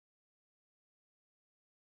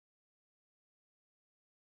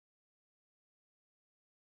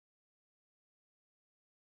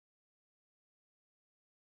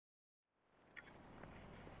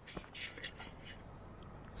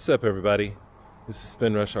What's up, everybody? This is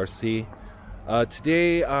Spin Rush RC.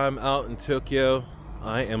 Today I'm out in Tokyo.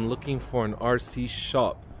 I am looking for an RC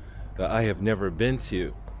shop that I have never been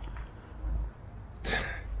to.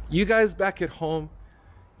 You guys back at home,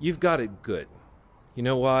 you've got it good. You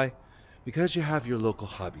know why? Because you have your local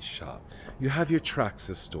hobby shop. You have your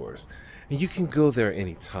Traxxas stores, and you can go there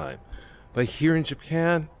anytime. But here in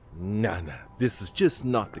Japan, nah, this is just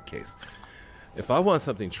not the case. If I want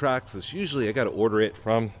something Traxxas, usually I gotta order it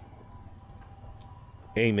from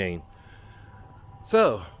Arrma.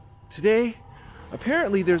 So, today,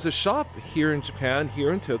 apparently there's a shop here in Japan,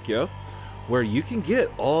 here in Tokyo, where you can get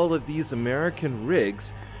all of these American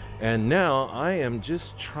rigs, and now I am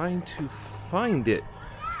just trying to find it.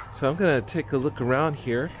 So I'm gonna take a look around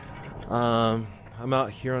here. I'm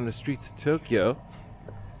out here on the streets of Tokyo.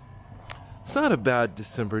 It's not a bad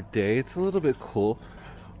December day, it's a little bit cool.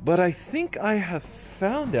 But I think I have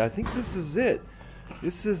found it. I think this is it.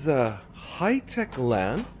 This is a High-Tech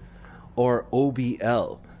Land, or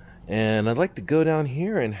OBL. And I'd like to go down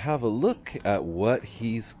here and have a look at what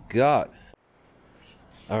he's got.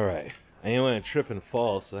 Alright, I didn't want to trip and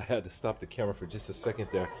fall, so I had to stop the camera for just a second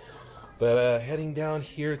there. But heading down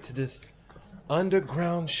here to this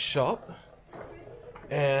underground shop.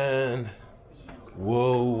 And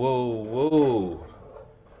whoa.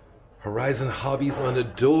 Horizon Hobby's on the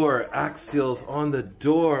door, Axial's on the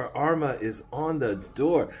door, Arrma is on the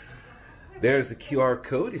door. There's a QR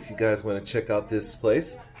code if you guys want to check out this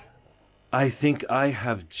place. I think I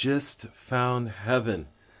have just found heaven.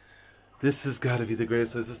 This has got to be the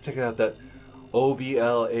greatest place. Let's check out that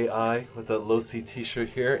OBLAI with that low C t-shirt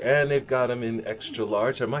here, and they've got them in extra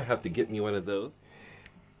large. I might have to get me one of those.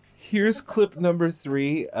 Here's clip number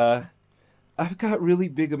 3. I've got really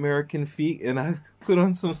big American feet, and I've put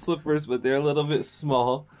on some slippers, but they're a little bit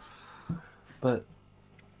small. But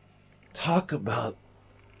talk about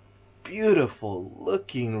beautiful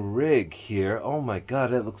looking rig here. Oh my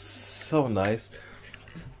god, it looks so nice.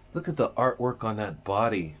 Look at the artwork on that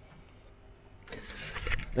body.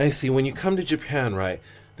 Now you see, when you come to Japan, right,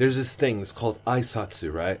 there's this thing, it's called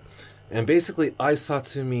aisatsu, right? And basically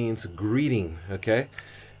aisatsu means greeting, okay?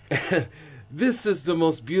 And this is the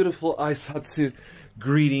most beautiful aisatsu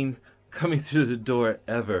greeting coming through the door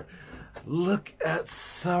ever. Look at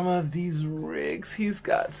some of these rigs he's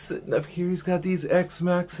got sitting up here. He's got these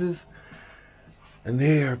X-Maxes, and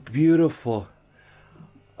they are beautiful.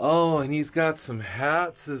 Oh, and he's got some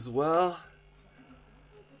hats as well.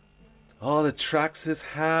 All the Traxxas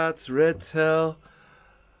hats, red tail.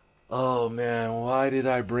 Oh man, why did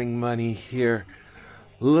I bring money here?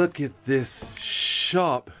 Look at this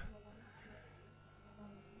shop.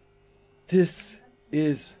 This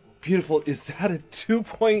is beautiful. Is that a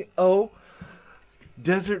 2.0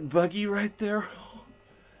 desert buggy right there?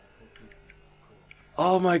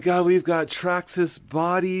 Oh my god, we've got Traxxas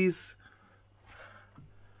bodies.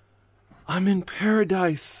 I'm in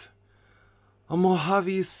paradise. A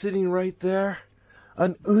Mojave is sitting right there.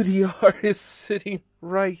 An UDR is sitting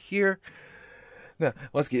right here. Now,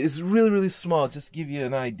 once again, it's really small. Just to give you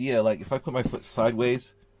an idea, like if I put my foot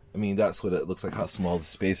sideways, I mean, that's what it looks like, how small the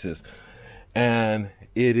space is. And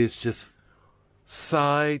it is just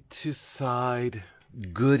side to side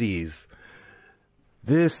goodies.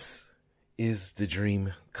 This is the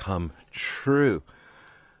dream come true.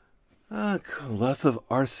 Cool. Lots of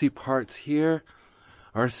RC parts here.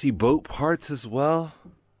 RC boat parts as well.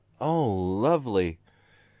 Oh, lovely.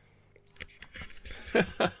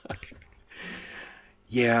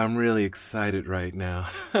 Yeah, I'm really excited right now.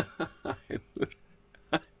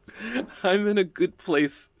 I'm in a good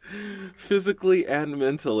place, physically and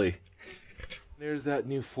mentally. There's that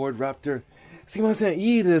new Ford Raptor. すいません、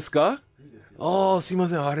いいですか? ああ、すいま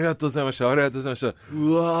せん、ありがとうございました。ありがとうございました。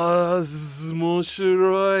うわー、面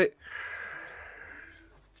白い。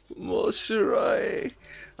面白い。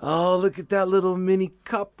Oh, look at that little mini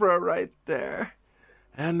Capra right there.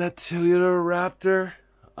 And that Toyota Raptor.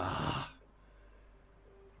 Ah.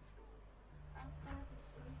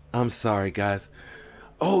 I'm sorry, guys.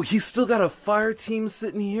 Oh, he's still got a fire team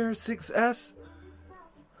sitting here, 6S.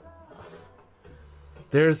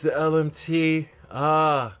 There's the LMT.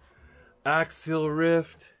 Ah, Axial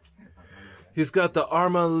Rift. He's got the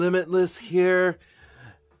Arrma Limitless here.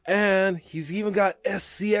 And he's even got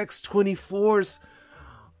SCX 24s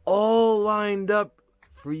all lined up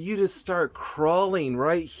for you to start crawling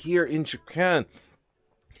right here in Japan.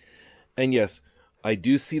 And yes, I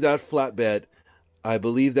do see that flatbed. I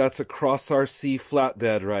believe that's a Cross RC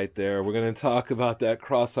flatbed right there. We're going to talk about that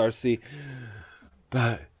Cross RC.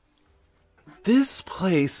 But this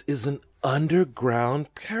place is an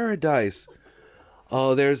underground paradise.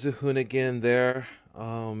 Oh, there's a Hoonigan there.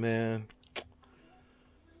 Oh man.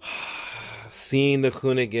 Seeing the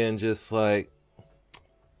Hoonigan just like,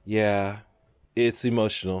 yeah, it's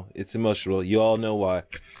emotional. It's emotional. You all know why.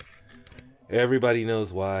 Everybody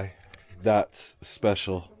knows why. That's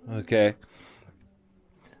special. Okay.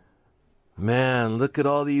 Man, look at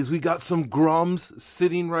all these. We got some Groms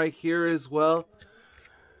sitting right here as well.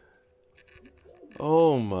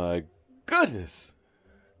 Oh my goodness.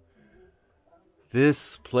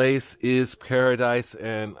 This place is paradise,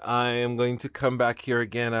 and I am going to come back here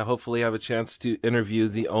again. I hopefully have a chance to interview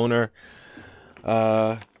the owner.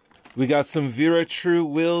 We got some Vera True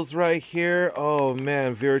wheels right here. Oh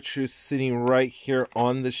man, Vera True sitting right here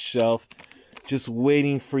on the shelf, just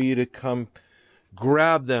waiting for you to come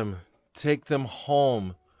grab them, take them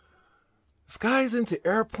home. This guy's into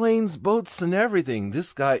airplanes, boats, and everything.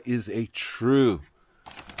 This guy is a true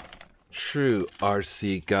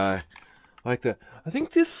RC guy. Like that. I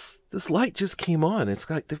think this light just came on. It's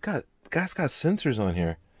got guy's got sensors on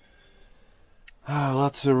here. Ah,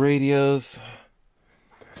 lots of radios.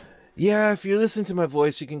 Yeah, if you listen to my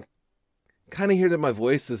voice, you can kind of hear that my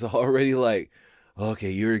voice is already like, okay,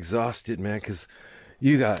 you're exhausted, man, because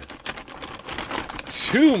you got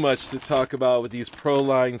too much to talk about with these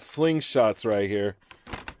Proline slingshots right here.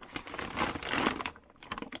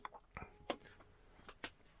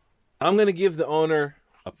 I'm gonna give the owner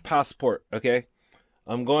a passport, okay?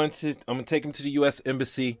 I'm gonna take him to the U.S.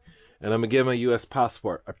 Embassy, and I'm gonna give him a U.S.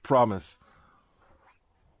 passport. I promise.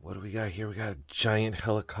 What do we got here? We got a giant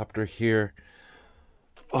helicopter here.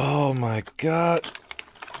 Oh my god!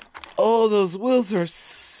 Oh, those wheels are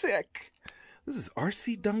sick. This is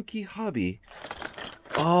RC Donkey Hobby.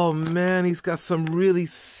 Oh man, he's got some really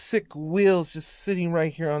sick wheels just sitting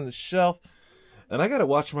right here on the shelf, and I gotta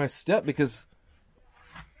watch my step because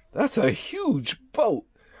that's a huge boat.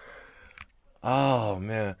 Oh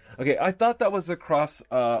man. Okay, I thought that was a Cross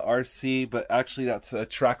RC, but actually that's a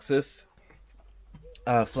Traxxas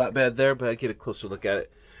flatbed there, but I get a closer look at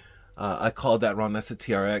it. I called that wrong. That's a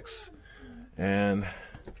TRX. And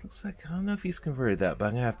looks like, I don't know if he's converted that, but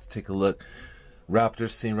I'm gonna have to take a look. Raptor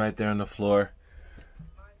scene right there on the floor.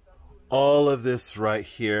 All of this right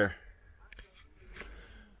here.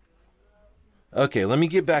 Okay, let me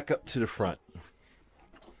get back up to the front.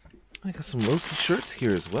 I got some Losi shirts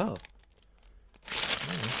here as well.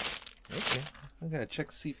 Okay, I gotta check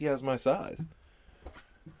to see if he has my size.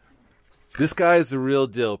 This guy is the real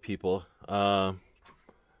deal, people. We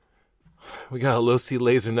got a Losi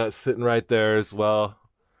laser nut sitting right there as well.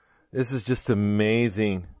 This is just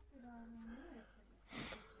amazing.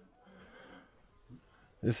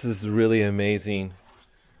 This is really amazing.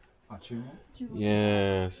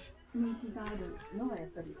 Yes.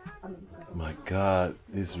 My god,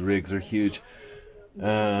 these rigs are huge.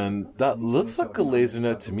 And that looks like a laser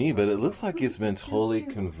nut to me, but it looks like it's been totally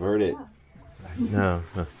converted. No.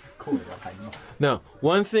 Now,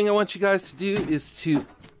 one thing I want you guys to do is to,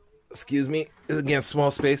 excuse me, again,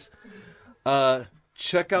 small space.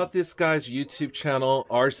 Check out this guy's YouTube channel,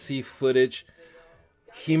 RC Footage.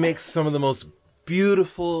 He makes some of the most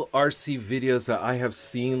beautiful RC videos that I have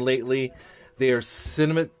seen lately. They are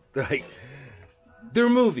like, they're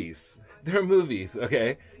movies. They're movies,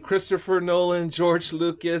 okay? Christopher Nolan, George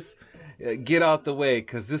Lucas, get out the way,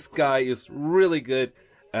 because this guy is really good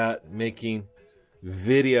at making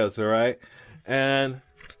videos, all right? And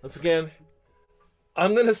once again,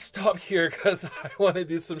 I'm going to stop here because I want to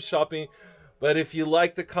do some shopping. But if you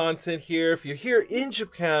like the content here, if you're here in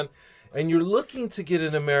Japan and you're looking to get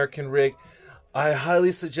an American rig, I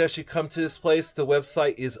highly suggest you come to this place. The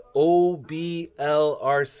website is OBLRC,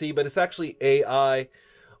 but it's actually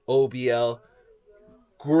AIOBL.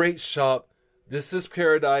 Great shop. This is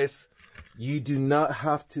paradise. You do not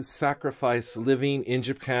have to sacrifice living in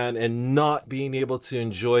Japan and not being able to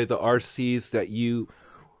enjoy the RCs that you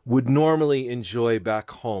would normally enjoy back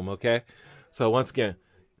home, okay? So once again,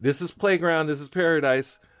 this is playground. This is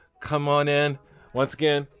paradise. Come on in. Once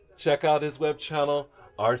again, check out his web channel,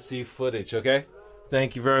 RC Footage, okay?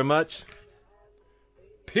 Thank you very much.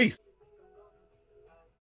 Peace.